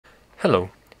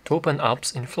Hello! To open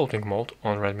apps in floating mode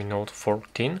on Redmi Note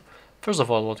 14, first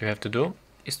of all what you have to do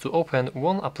is to open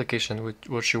one application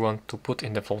which you want to put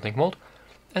in the floating mode,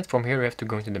 and from here you have to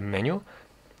go into the menu,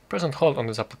 press and hold on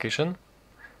this application,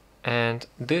 and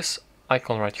this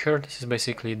icon right here, this is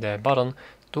basically the button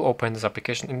to open this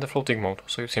application in the floating mode.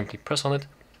 So you simply press on it,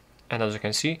 and as you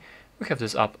can see we have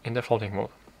this app in the floating mode.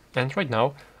 And right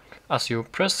now, as you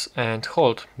press and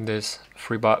hold this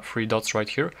three dots right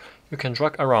here, you can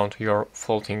drag around your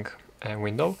floating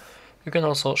window. You can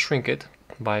also shrink it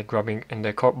by grabbing in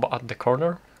at the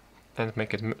corner and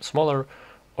make it smaller,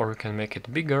 or you can make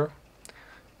it bigger.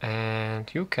 And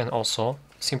you can also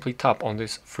simply tap on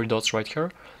these three dots right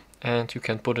here, and you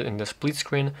can put it in the split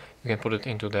screen, you can put it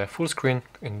into the full screen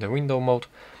in the window mode,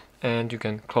 and you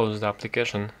can close the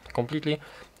application completely.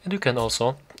 And you can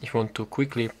also, if you want to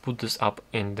quickly put this up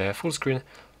in the full screen,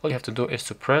 all you have to do is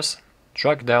to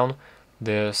drag down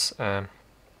this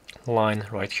line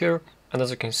right here, and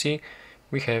as you can see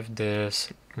we have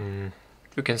this,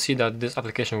 you can see that this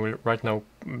application will right now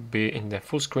be in the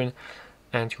full screen,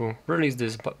 and you release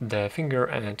the finger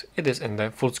and it is in the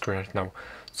full screen right now.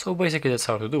 So basically that's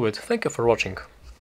how to do it. Thank you for watching.